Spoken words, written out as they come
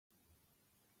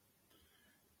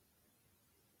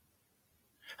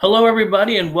Hello,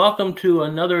 everybody, and welcome to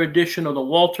another edition of the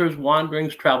Walters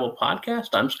Wanderings Travel Podcast.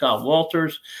 I'm Scott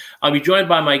Walters. I'll be joined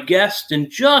by my guest in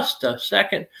just a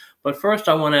second, but first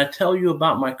I want to tell you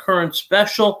about my current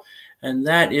special, and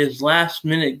that is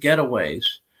last-minute getaways.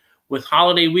 With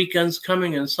holiday weekends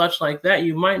coming and such like that,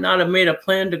 you might not have made a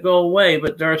plan to go away,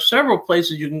 but there are several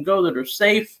places you can go that are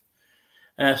safe,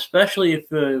 especially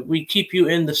if we keep you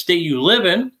in the state you live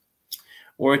in,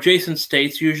 or adjacent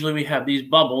states. Usually we have these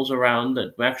bubbles around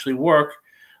that actually work.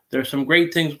 There's some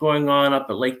great things going on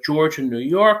up at Lake George in New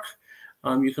York.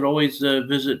 You can always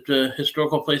visit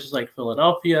historical places like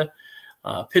Philadelphia,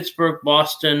 Pittsburgh,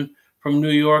 Boston from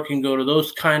New York, and go to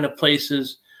those kind of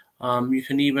places. You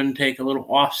can even take a little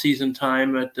off-season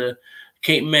time at the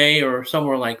Cape May or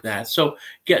somewhere like that. So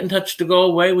get in touch to go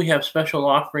away. We have special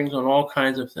offerings on all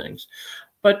kinds of things.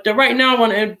 But right now I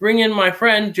want to bring in my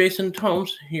friend, Jason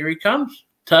Tomes. Here he comes.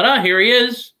 Ta-da, here he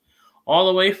is, all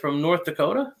the way from North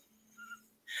Dakota.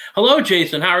 Hello,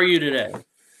 Jason. How are you today?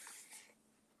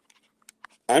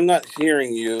 I'm not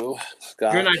hearing you,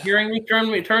 Scott. You're not hearing me? Turn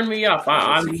me up.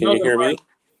 Can you hear me?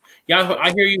 Yeah,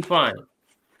 I hear you fine.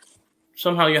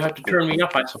 Somehow you have to turn me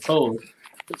up, I suppose.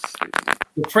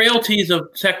 The frailties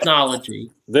of technology.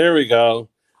 There we go.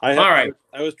 All right.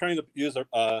 I was trying to use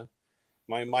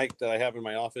my mic that I have in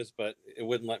my office, but it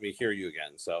wouldn't let me hear you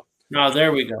again. So. Oh,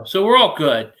 there we go. So we're all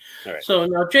good. All right. So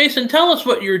now, Jason, tell us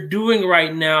what you're doing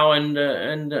right now, and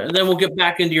then we'll get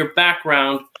back into your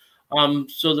background,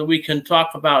 so that we can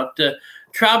talk about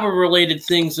travel-related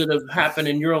things that have happened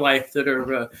in your life that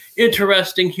are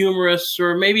interesting, humorous,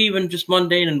 or maybe even just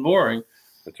mundane and boring.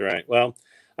 That's right. Well,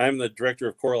 I'm the director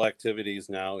of choral activities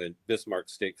now at Bismarck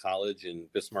State College in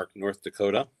Bismarck, North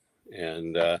Dakota,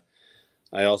 and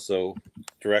I also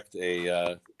direct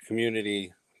a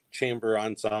community chamber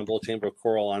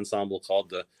choral ensemble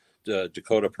called the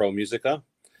Dakota Pro Musica.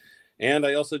 And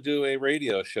I also do a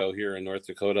radio show here in North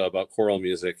Dakota about choral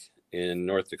music in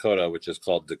North Dakota, which is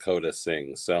called Dakota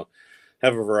Sings. So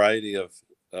have a variety of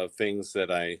things that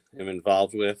I am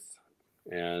involved with.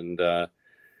 And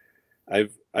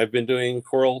I've been doing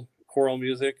choral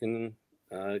music and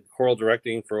choral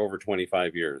directing for over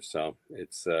 25 years. So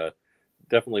it's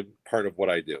definitely part of what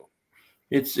I do.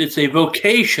 It's a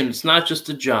vocation. It's not just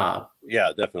a job.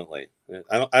 Yeah, definitely.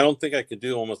 I don't think I could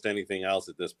do almost anything else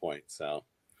at this point. So,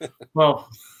 well,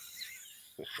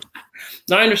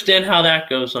 I understand how that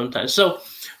goes sometimes. So,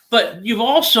 but you've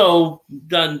also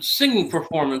done singing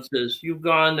performances. You've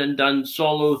gone and done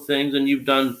solo things, and you've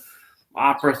done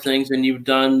opera things, and you've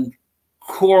done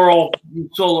choral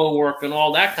solo work and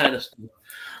all that kind of stuff.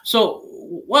 So,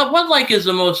 what like is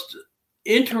the most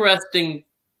interesting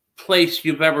place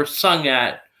you've ever sung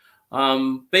at,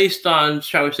 based on,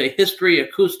 shall we say, history,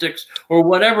 acoustics, or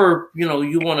whatever you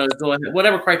want to go ahead,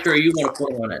 whatever criteria you want to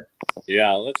put on it?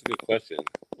 Yeah, that's a good question.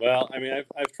 Well, I mean,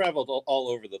 I've traveled all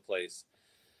over the place.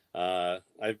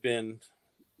 I've been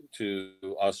to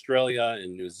Australia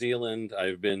and New Zealand.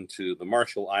 I've been to the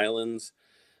Marshall Islands.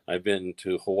 I've been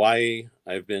to Hawaii.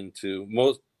 I've been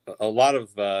to a lot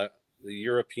of the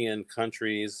European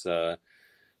countries.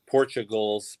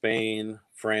 Portugal, Spain,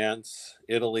 France,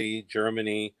 Italy,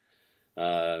 Germany.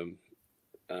 I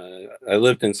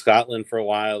lived in Scotland for a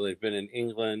while. I've been in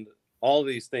England. All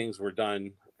these things were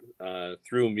done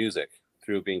through music,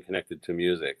 through being connected to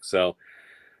music. So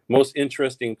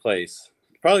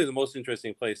probably the most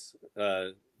interesting place,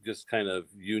 just kind of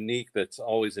unique, that's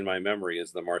always in my memory,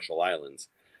 is the Marshall Islands,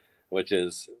 which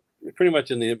is pretty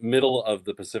much in the middle of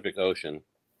the Pacific Ocean.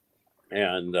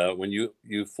 And when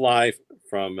you fly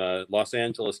from Los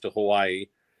Angeles to Hawaii,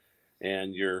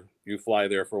 and you fly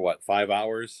there for 5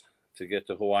 hours to get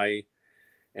to Hawaii,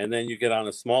 and then you get on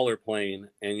a smaller plane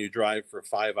and you drive for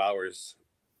 5 hours,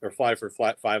 or fly for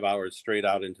 5 hours straight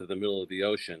out into the middle of the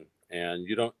ocean, and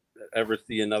you don't ever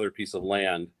see another piece of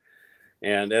land.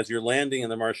 And as you're landing in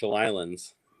the Marshall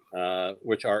Islands,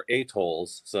 which are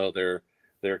atolls, so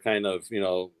they're kind of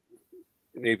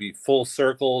maybe full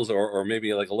circles, or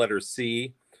maybe like a letter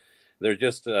C. They're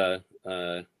just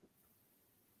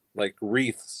like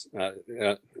wreaths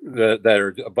that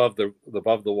are above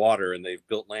the water, and they've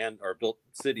built built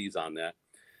cities on that.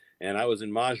 And I was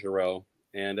in Majuro,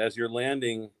 and as you're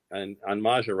landing on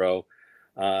Majuro,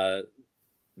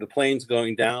 the plane's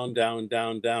going down, down,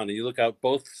 down, down, and you look out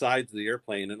both sides of the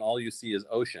airplane, and all you see is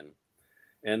ocean.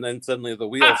 And then suddenly the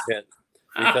wheels hit,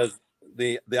 because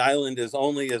the island is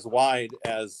only as wide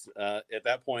as at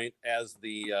that point as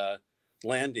the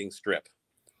landing strip.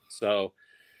 So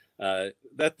that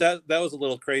was a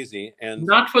little crazy, and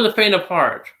not for the faint of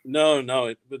heart.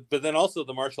 No. But then also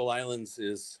the Marshall Islands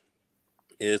is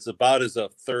about as a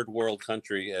third world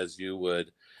country as you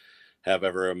would have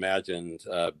ever imagined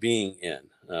being in.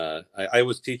 I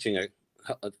was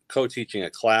co-teaching a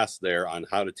class there on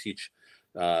how to teach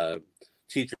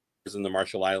teachers in the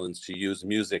Marshall Islands to use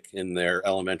music in their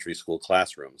elementary school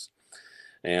classrooms.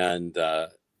 And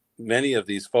many of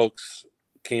these folks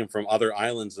came from other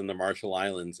islands in the Marshall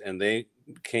Islands, and they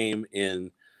came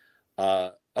in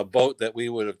a boat that we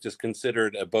would have just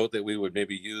considered a boat that we would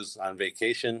maybe use on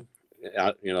vacation,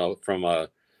 from a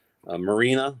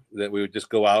marina, that we would just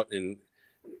go out and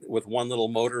with one little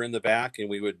motor in the back, and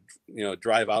we would,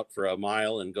 drive out for a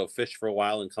mile and go fish for a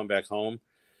while and come back home.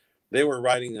 They were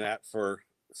riding that for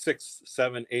 6,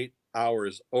 7, 8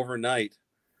 hours overnight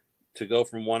to go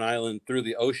from one island through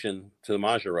the ocean to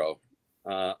Majuro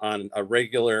on a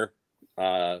regular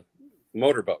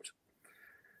motorboat.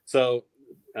 So,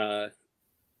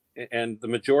 and the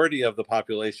majority of the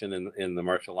population in the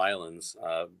Marshall Islands,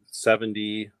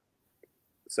 75%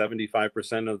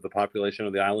 of the population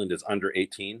of the island is under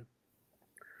 18,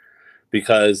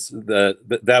 because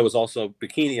that was also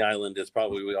Bikini Island is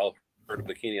probably, we all heard of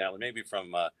Bikini Island, maybe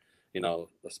from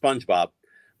SpongeBob,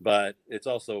 but it's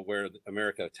also where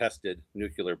America tested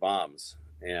nuclear bombs.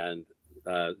 And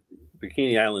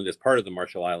Bikini Island is part of the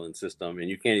Marshall Island system, and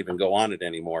you can't even go on it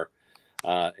anymore.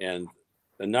 And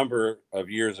a number of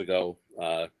years ago,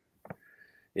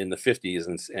 in the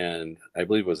 50s, and I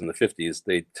believe it was in the 50s,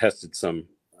 they tested some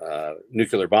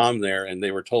nuclear bomb there, and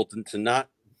they were told to not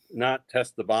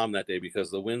test the bomb that day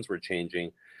because the winds were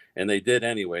changing, and they did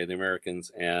anyway, the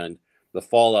Americans, and the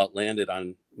fallout landed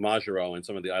on Majuro and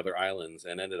some of the other islands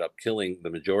and ended up killing the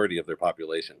majority of their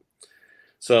population.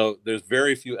 So there's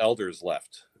very few elders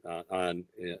left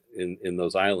in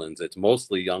those islands. It's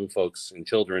mostly young folks and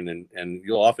children, and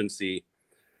you'll often see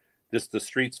just the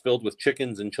streets filled with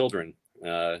chickens and children.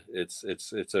 It's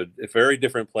a very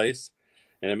different place,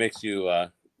 and it makes you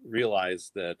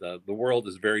realize that the world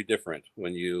is very different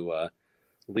when you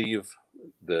leave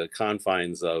the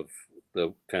confines of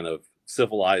the kind of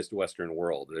civilized Western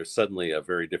world. There's suddenly a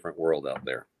very different world out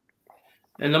there.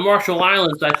 And the Marshall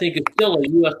Islands, I think, is still a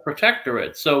U.S.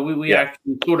 protectorate, so we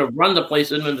actually sort of run the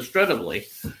place administratively.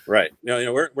 Right.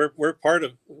 We're part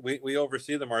of. We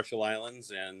oversee the Marshall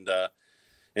Islands, and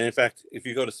in fact, if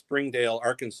you go to Springdale,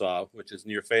 Arkansas, which is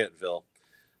near Fayetteville,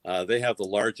 they have the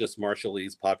largest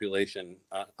Marshallese population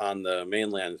on the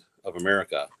mainland of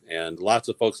America, and lots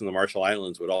of folks in the Marshall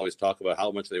Islands would always talk about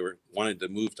how much they wanted to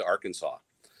move to Arkansas.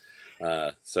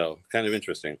 So kind of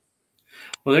interesting.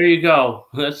 Well, there you go.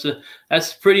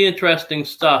 That's pretty interesting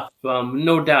stuff,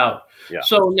 no doubt. Yeah.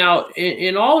 So now,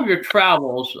 in all of your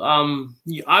travels,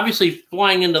 obviously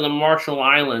flying into the Marshall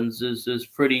Islands is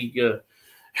pretty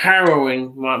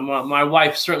harrowing. My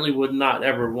wife certainly would not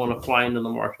ever want to fly into the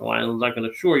Marshall Islands, I can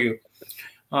assure you.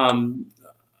 Do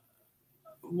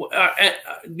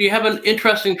you have an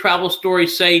interesting travel story,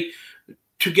 say,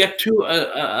 to get to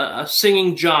a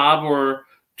singing job, or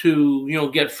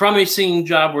to get from a singing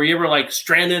job? Were you ever like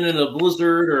stranded in a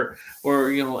blizzard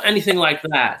or anything like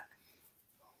that?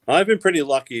 I've been pretty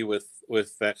lucky with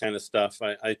that kind of stuff.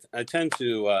 I tend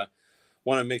to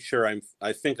want to make sure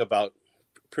I think about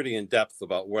pretty in depth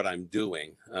about what I'm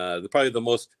doing. Probably the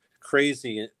most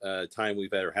crazy time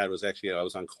we've ever had was actually, I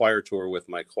was on choir tour with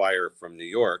my choir from New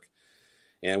York,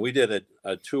 and we did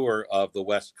a tour of the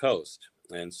West Coast.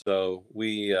 And so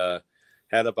we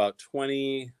had about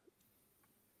 20,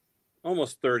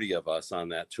 almost 30 of us on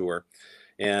that tour.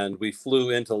 And we flew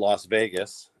into Las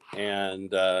Vegas,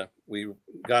 and we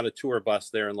got a tour bus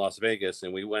there in Las Vegas,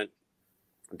 and we went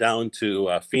down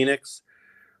to Phoenix,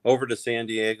 over to San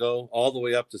Diego, all the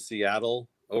way up to Seattle,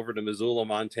 over to Missoula,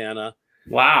 Montana.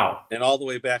 Wow. And all the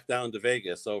way back down to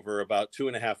Vegas over about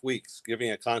 2.5 weeks,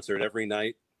 giving a concert every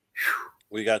night.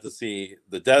 We got to see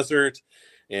the desert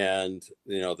and,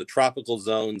 the tropical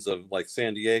zones of like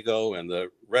San Diego and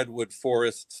the redwood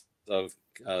forests of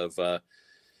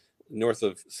north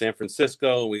of San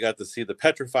Francisco. We got to see the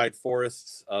petrified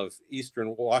forests of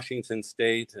eastern Washington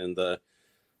state and the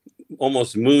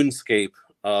almost moonscape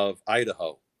of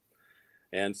Idaho.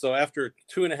 And so after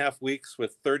 2.5 weeks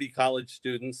with 30 college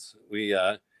students, we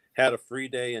had a free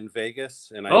day in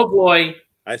Vegas. And oh boy!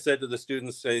 I said to the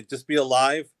students, "Say, just be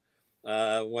alive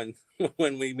when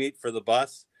we meet for the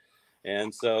bus."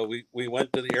 And so we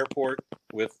went to the airport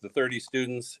with the 30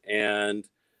 students, and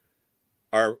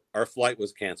our flight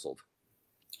was canceled.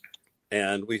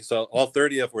 And we saw all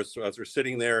 30 of us as we're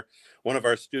sitting there. One of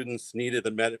our students needed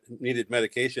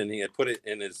medication. He had put it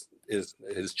in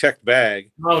his checked bag.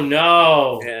 Oh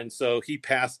no! And so he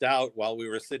passed out while we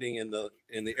were sitting in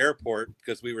the airport,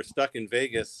 because we were stuck in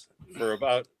Vegas for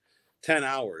about 10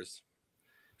 hours.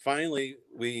 Finally,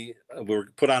 we were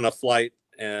put on a flight,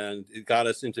 and it got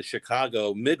us into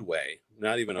Chicago Midway,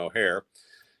 not even O'Hare,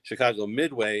 Chicago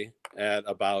Midway at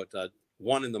about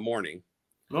 1 a.m.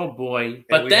 Oh boy!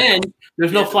 But then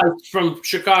there's no flights from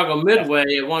Chicago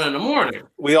Midway at 1 a.m.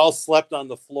 We all slept on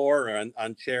the floor or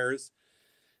on chairs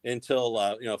until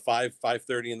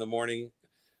 5:30 in the morning.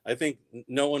 I think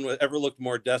no one ever looked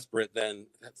more desperate than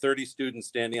 30 students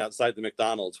standing outside the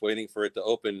McDonald's waiting for it to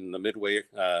open in the Midway,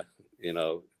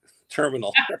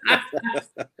 terminal.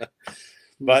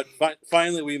 But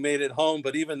finally we made it home,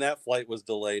 but even that flight was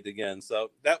delayed again.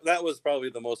 So that was probably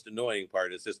the most annoying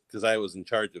part, is just because I was in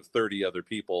charge of 30 other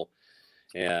people,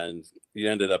 and you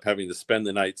ended up having to spend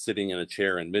the night sitting in a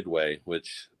chair in Midway,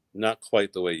 which not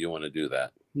quite the way you want to do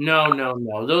that. No.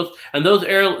 Those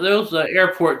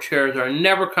airport chairs are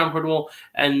never comfortable,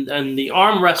 and the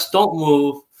armrests don't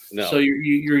move. No. So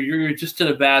you're just in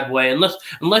a bad way,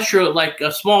 unless you're like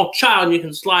a small child and you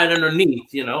can slide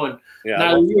underneath, and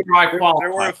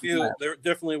there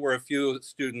definitely were a few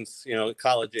students,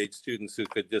 college age students who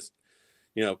could just,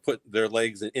 put their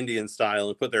legs in Indian style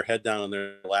and put their head down on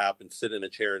their lap and sit in a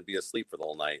chair and be asleep for the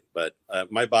whole night. But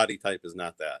my body type is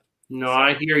not that. No,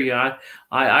 I hear you.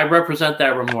 I represent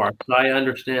that remark. So I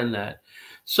understand that.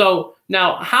 So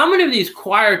now, how many of these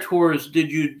choir tours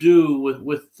did you do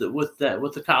with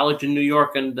the college in New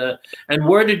York, and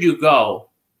where did you go?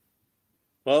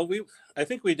 Well, I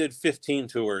think we did 15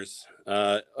 tours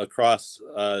across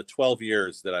 12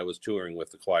 years that I was touring with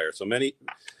the choir. So many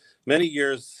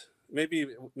years, maybe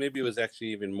it was actually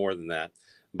even more than that,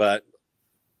 but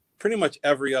pretty much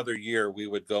every other year we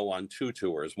would go on 2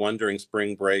 tours, one during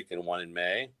spring break and one in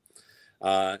May.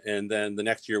 And then the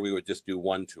next year we would just do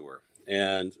 1 tour.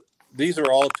 And these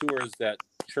are all tours that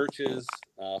churches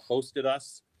hosted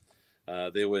us.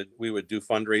 We would do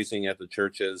fundraising at the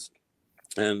churches.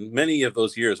 And many of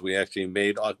those years we actually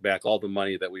made back all the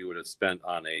money that we would have spent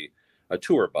on a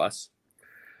tour bus.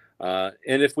 And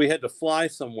if we had to fly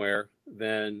somewhere,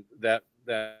 then that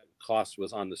cost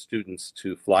was on the students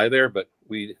to fly there, but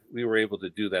we were able to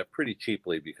do that pretty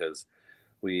cheaply because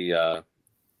we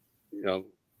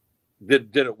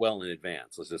did it well in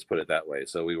advance. Let's just put it that way.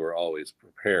 So we were always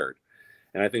prepared.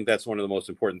 And I think that's one of the most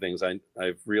important things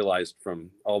I've realized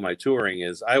from all my touring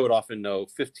is I would often know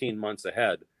 15 months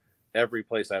ahead every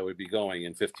place I would be going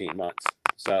in 15 months.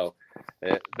 So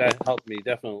that helped me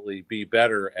definitely be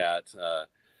better at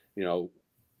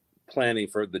planning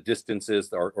for the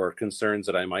distances or concerns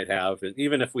that I might have. And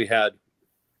even if we had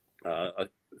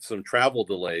some travel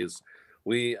delays,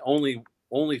 we only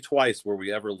twice were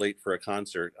we ever late for a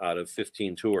concert out of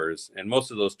 15 tours. And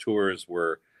most of those tours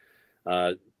were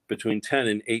between 10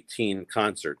 and 18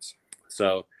 concerts.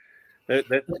 So that's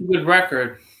a good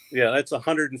record. Yeah, that's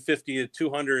 150 to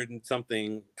 200 and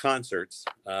something concerts.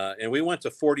 And we went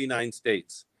to 49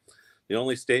 states. The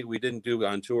only state we didn't do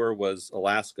on tour was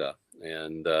Alaska.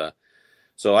 And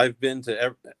so I've been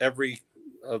to every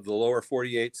of the lower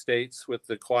 48 states with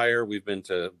the choir. We've been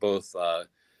to both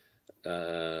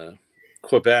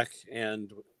Quebec,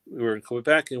 and we were in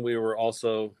Quebec, and we were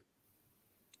also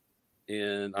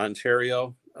in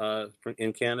Ontario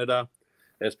in Canada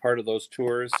as part of those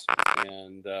tours.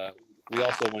 And we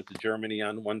also went to Germany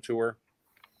on 1 tour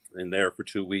and there for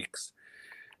 2 weeks.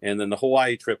 And then the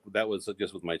Hawaii trip, that was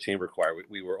just with my chamber choir.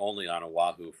 We were only on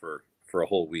Oahu for a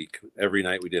whole week. Every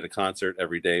night we did a concert.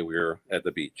 Every day we were at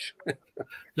the beach.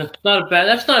 That's not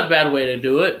a bad way to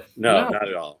do it. No, not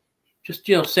at all. Just,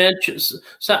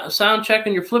 sound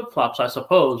checking your flip-flops, I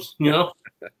suppose, Yeah,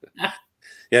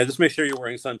 just make sure you're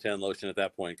wearing suntan lotion at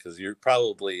that point, because you're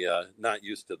probably not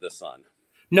used to the sun.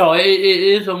 No, it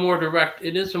is a more direct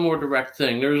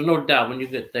thing. There's no doubt when you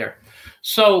get there.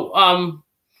 So,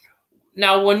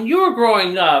 now when you were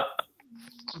growing up,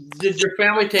 did your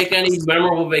family take any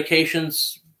memorable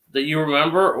vacations that you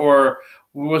remember, or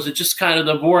was it just kind of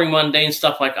the boring, mundane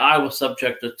stuff like I was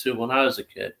subjected to when I was a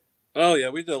kid? Oh, yeah,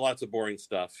 we did lots of boring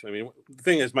stuff. I mean, the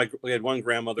thing is, we had one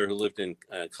grandmother who lived in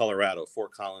Colorado,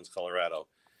 Fort Collins, Colorado.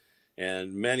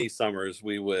 And many summers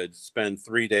we would spend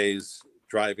 3 days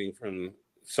driving from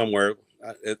somewhere.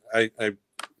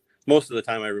 Most of the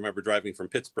time I remember driving from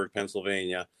Pittsburgh,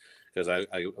 Pennsylvania, because I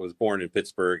was born in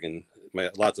Pittsburgh and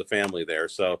lots of family there.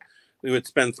 So we would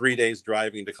spend 3 days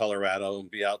driving to Colorado and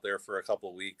be out there for a couple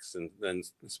of weeks, and then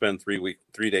spend 3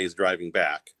 days driving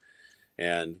back.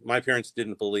 And my parents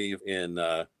didn't believe in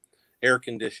air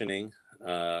conditioning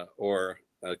or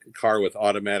a car with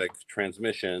automatic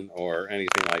transmission or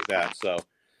anything like that. So,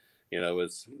 it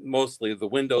was mostly the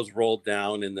windows rolled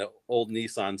down in the old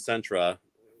Nissan Sentra,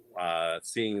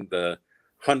 seeing the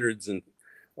hundreds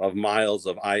of miles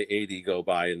of I-80 go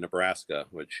by in Nebraska,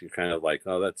 which you're kind of like,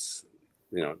 oh, that's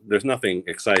there's nothing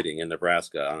exciting in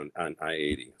Nebraska on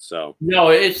I-80. So no,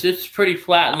 it's pretty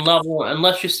flat and level.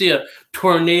 Unless you see a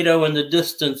tornado in the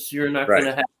distance, you're not going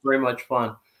to have very much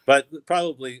fun. But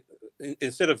probably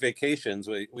instead of vacations,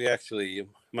 we actually,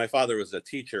 my father was a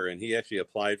teacher, and he actually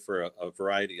applied for a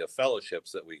variety of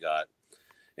fellowships that we got.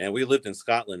 And we lived in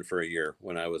Scotland for a year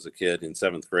when I was a kid in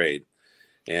 7th grade.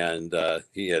 And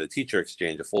he had a teacher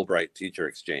exchange, a Fulbright teacher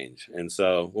exchange. And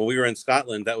so when we were in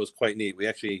Scotland, that was quite neat. We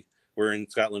actually were in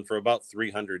Scotland for about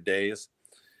 300 days.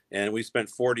 And we spent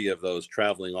 40 of those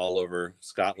traveling all over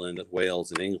Scotland,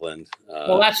 Wales, and England.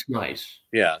 Well, that's nice.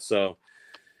 Yeah. So,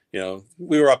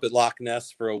 we were up at Loch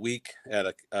Ness for a week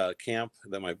at a camp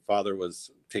that my father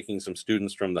was taking some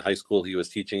students from the high school he was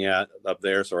teaching at up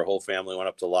there. So our whole family went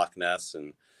up to Loch Ness,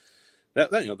 and that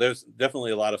there's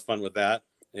definitely a lot of fun with that.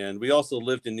 And we also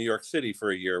lived in New York City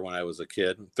for a year when I was a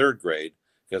kid, 3rd grade,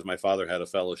 because my father had a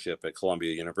fellowship at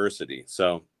Columbia University.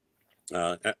 So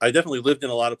I definitely lived in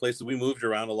a lot of places. We moved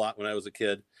around a lot when I was a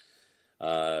kid.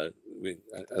 I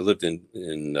lived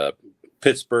in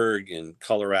Pittsburgh, in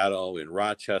Colorado, in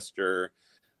Rochester,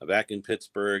 back in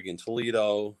Pittsburgh, in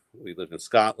Toledo. We lived in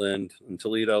Scotland, in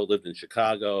Toledo, lived in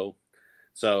Chicago.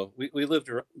 So we lived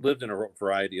in a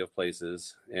variety of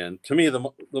places. And to me,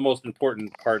 the most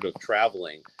important part of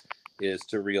traveling is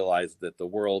to realize that the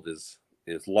world is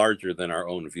larger than our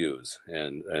own views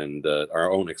and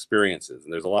our own experiences.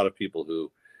 And there's a lot of people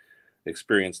who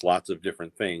experience lots of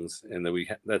different things. And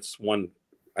that that's one,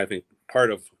 I think,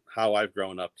 part of how I've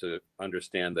grown up to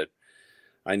understand that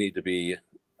I need to be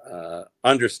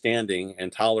understanding and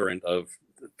tolerant of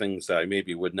things that I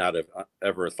maybe would not have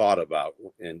ever thought about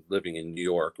in living in New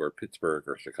York or Pittsburgh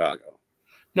or Chicago.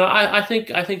 No, I think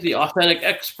the authentic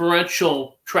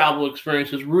experiential travel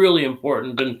experience is really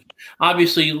important, and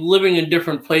obviously living in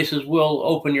different places will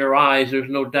open your eyes. There's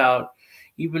no doubt.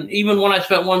 Even when I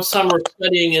spent one summer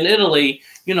studying in Italy,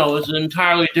 it was an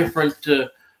entirely different. It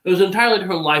was an entirely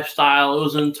different lifestyle. It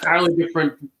was an entirely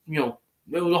different. It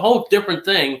was a whole different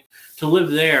thing to live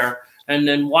there. And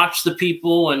then watch the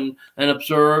people and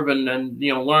observe and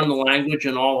learn the language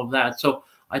and all of that. So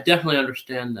I definitely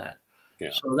understand that. Yeah.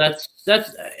 So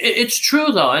it's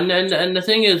true though, and the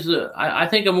thing is, I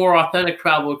think a more authentic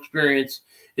travel experience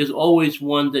is always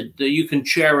one that you can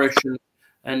cherish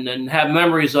and have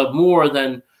memories of more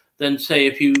than say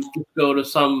if you go to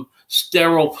some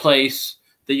sterile place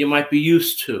that you might be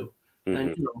used to.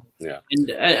 Mm-hmm.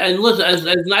 And listen, as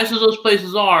nice as those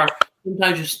places are,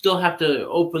 sometimes you still have to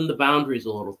open the boundaries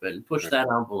a little bit and push that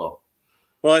envelope.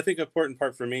 Well, I think an important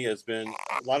part for me has been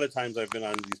a lot of times I've been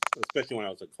on these, especially when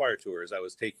I was on choir tours, I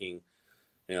was taking,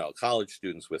 college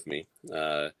students with me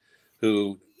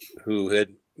who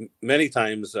had many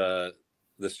times the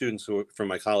students who were from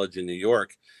my college in New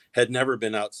York had never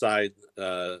been outside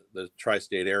the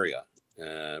tri-state area.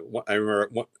 I remember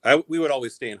we would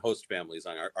always stay in host families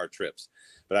on our trips,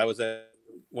 but I was at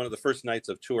one of the first nights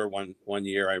of tour one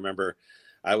year. I remember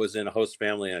I was in a host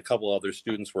family and a couple other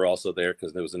students were also there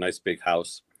because there was a nice big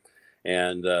house.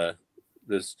 And the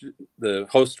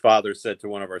host father said to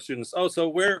one of our students, "Oh, so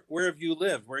where have you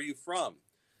lived? Where are you from?"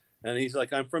 And he's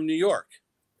like, "I'm from New York."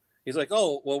 He's like,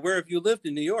 "Oh, well, where have you lived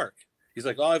in New York?" He's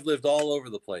like, "Oh, I've lived all over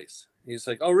the place." He's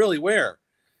like, "Oh, really? Where?"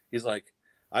 He's like,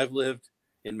 "I've lived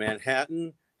in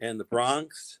Manhattan and the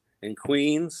Bronx and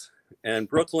Queens and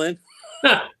Brooklyn."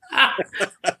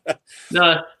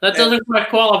 No, that doesn't quite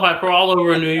qualify for all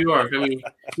over New York. I mean,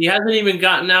 he hasn't even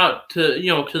gotten out to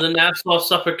the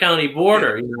Nassau-Suffolk County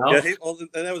border. Yeah,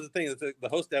 and that was the thing. The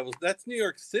host dad that's New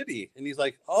York City, and he's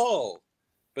like, "Oh,"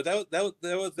 but that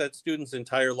was that student's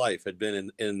entire life had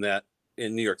been in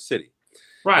New York City.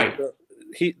 Right.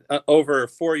 He over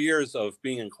 4 years of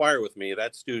being in choir with me,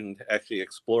 that student actually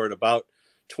explored about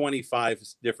 25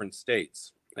 different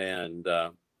states, and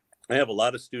I have a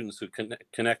lot of students who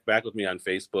connect back with me on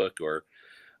Facebook or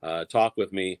talk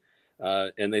with me,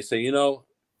 and they say,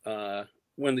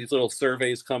 when these little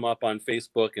surveys come up on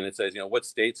Facebook and it says, what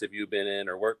states have you been in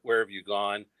or where have you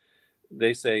gone?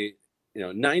 They say,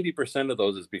 90% of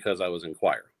those is because I was in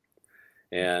choir.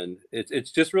 And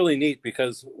it's just really neat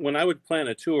because when I would plan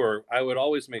a tour, I would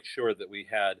always make sure that we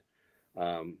had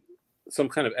some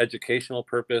kind of educational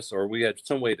purpose, or we had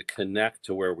some way to connect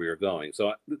to where we were going.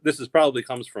 So this probably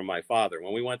comes from my father.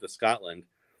 When we went to Scotland,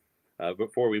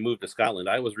 before we moved to Scotland,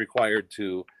 I was required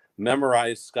to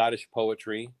memorize Scottish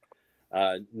poetry,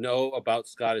 know about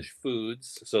Scottish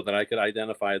foods so that I could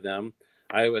identify them.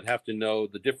 I would have to know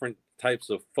the different types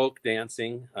of folk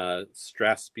dancing,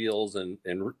 strathspiels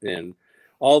and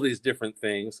all these different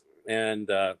things. And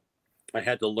I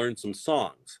had to learn some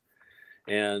songs.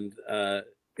 And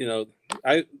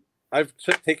I've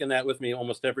taken that with me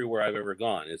almost everywhere I've ever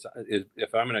gone.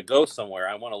 If I'm going to go somewhere,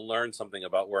 I want to learn something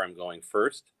about where I'm going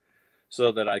first,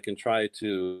 so that I can try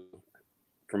to,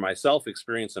 for myself,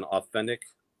 experience an authentic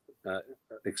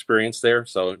experience there.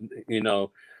 So,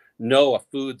 know a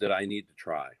food that I need to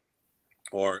try,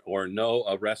 or know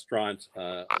a restaurant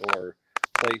or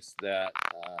place that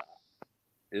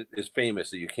is famous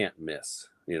that you can't miss.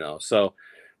 So,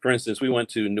 for instance, we went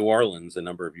to New Orleans a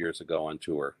number of years ago on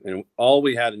tour, and all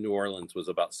we had in New Orleans was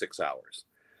about 6 hours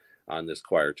on this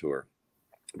choir tour.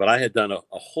 But I had done a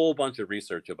whole bunch of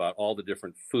research about all the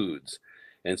different foods.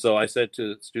 And so I said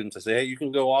to students, I say, hey, you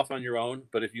can go off on your own,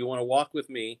 but if you want to walk with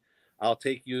me, I'll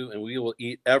take you and we will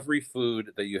eat every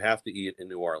food that you have to eat in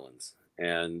New Orleans.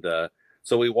 And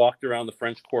so we walked around the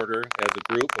French Quarter as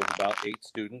a group of about 8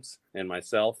 students and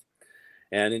myself.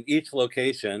 And in each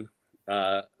location,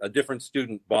 a different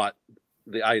student bought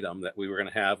the item that we were going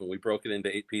to have, and we broke it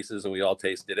into 8 pieces, and we all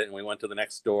tasted it. And we went to the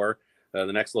next store, the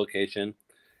next location,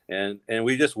 and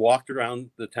we just walked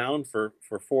around the town for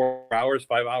 4 hours,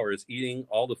 5 hours, eating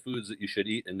all the foods that you should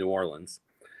eat in New Orleans,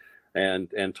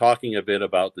 and talking a bit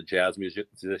about the jazz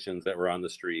musicians that were on the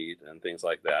street and things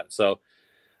like that. So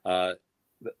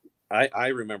I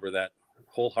remember that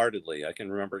wholeheartedly. I can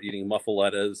remember eating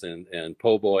muffalettas and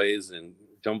po' boys and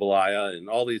jambalaya and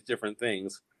all these different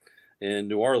things in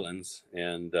New Orleans.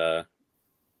 And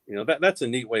that's a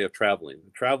neat way of traveling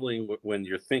when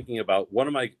you're thinking about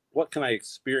what can I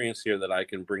experience here that I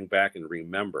can bring back and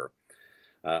remember.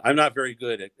 I'm not very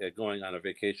good at going on a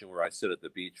vacation where I sit at the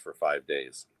beach for 5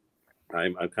 days.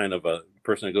 I'm kind of a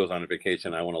person that goes on a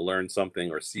vacation. I want to learn something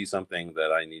or see something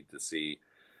that I need to see.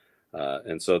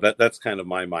 And so that's kind of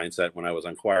my mindset when I was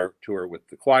on choir tour with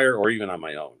the choir, or even on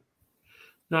my own.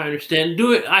 No, I understand.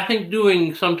 I think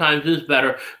doing sometimes is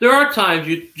better. There are times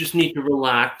you just need to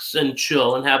relax and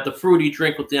chill and have the fruity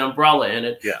drink with the umbrella in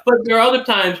it. Yeah. But there are other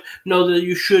times, that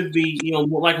you should be,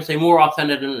 like I say, more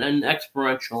authentic and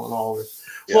experiential and all this.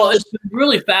 Yeah. Well, it's been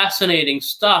really fascinating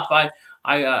stuff.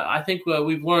 I think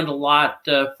we've learned a lot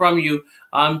from you.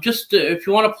 If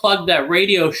you want to plug that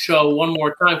radio show one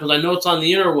more time, because I know it's on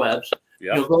the interwebs,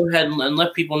 go ahead and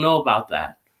let people know about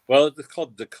that. Well, it's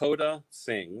called Dakota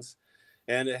Sings.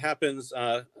 And it happens,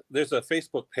 there's a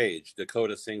Facebook page,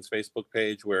 Dakota Sings Facebook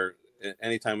page, where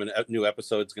anytime a new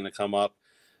episode is going to come up,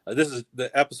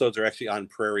 the episodes are actually on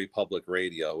Prairie Public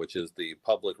Radio, which is the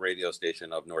public radio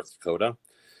station of North Dakota.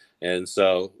 And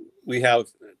so we have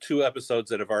 2 episodes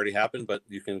that have already happened, but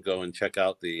you can go and check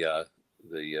out the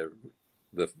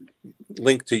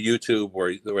link to YouTube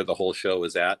where the whole show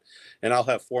is at. And I'll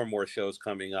have 4 more shows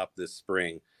coming up this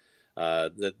spring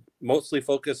that mostly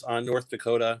focus on North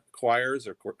Dakota choirs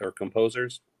or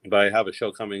composers. But I have a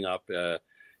show coming up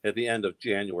at the end of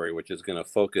January, which is going to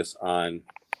focus on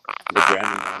the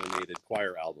Grammy-nominated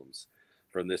choir albums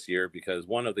from this year, because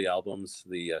one of the albums,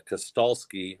 the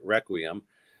Kostalski Requiem,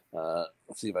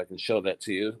 let's see if I can show that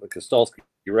to you. The Kostalski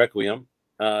Requiem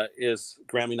is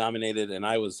Grammy nominated, and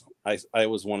I was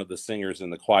one of the singers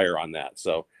in the choir on that.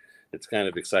 So it's kind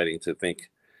of exciting to think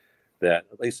that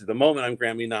at least at the moment I'm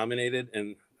Grammy nominated,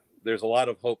 and there's a lot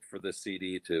of hope for this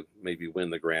CD to maybe win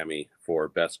the Grammy for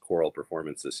Best Choral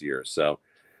Performance this year. So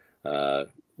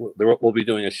we'll be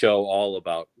doing a show all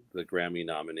about the Grammy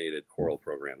nominated choral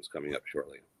programs coming up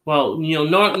shortly. Well,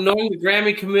 knowing the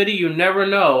Grammy committee, you never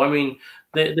know. I mean,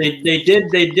 they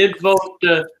did vote.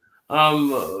 They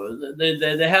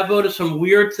have voted some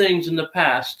weird things in the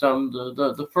past.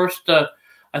 The first,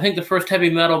 I think the first heavy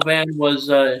metal band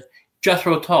was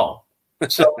Jethro Tull.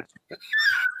 So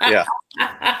yeah.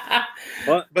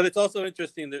 Well, but it's also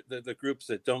interesting that the groups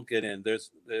that don't get in. There's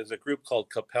a group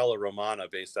called Capella Romana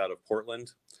based out of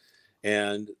Portland,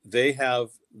 and they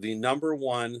have the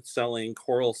 #1 selling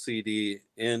choral CD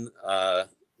in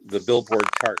the Billboard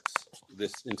charts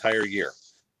this entire year.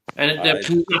 And they're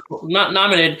not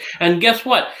nominated. And guess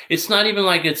what? It's not even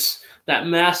like it's that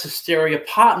mass hysteria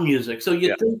pop music. So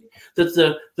you think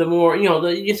that the more,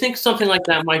 you think something like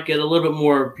that might get a little bit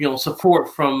more,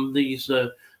 support from these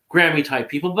Grammy type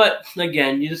people. But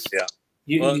again, the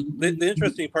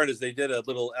interesting part is they did a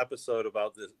little episode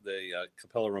about the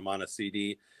Capella Romana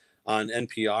CD on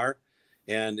NPR.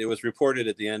 And it was reported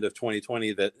at the end of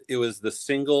 2020 that it was the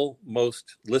single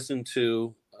most listened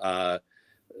to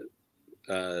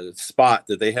spot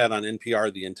that they had on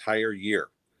NPR the entire year,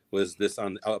 was this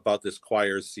about this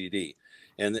choir's CD.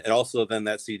 And also then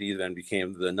that CD then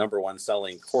became the #1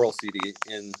 selling choral CD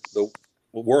in the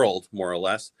world, more or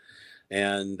less.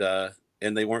 And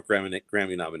they weren't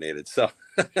Grammy nominated. So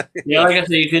like I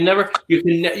said, you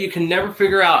can never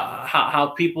figure out how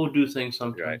people do things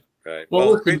sometimes. Right.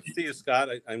 Well, it's great to see you, Scott.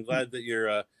 I'm glad that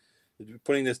you're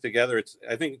putting this together,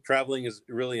 I think traveling is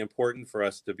really important for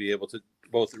us to be able to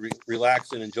both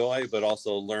relax and enjoy, but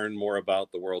also learn more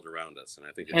about the world around us. And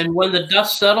I think when the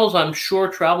dust settles, I'm sure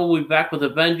travel will be back with a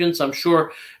vengeance. I'm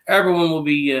sure everyone will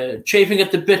be chafing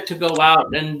at the bit to go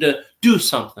out and do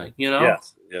something,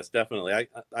 Yes, definitely.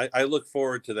 I look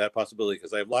forward to that possibility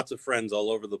because I have lots of friends all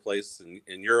over the place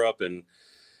in Europe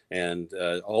and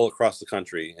all across the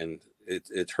country. And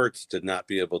it hurts to not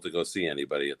be able to go see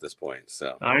anybody at this point.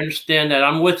 So I understand that.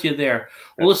 I'm with you there.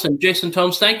 Well, listen, Jason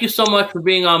Tomes, thank you so much for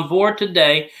being on board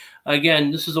today.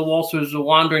 Again, this is a Walters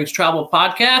Wanderings Travel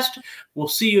Podcast. We'll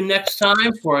see you next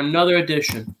time for another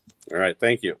edition. All right.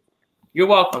 Thank you. You're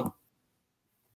welcome.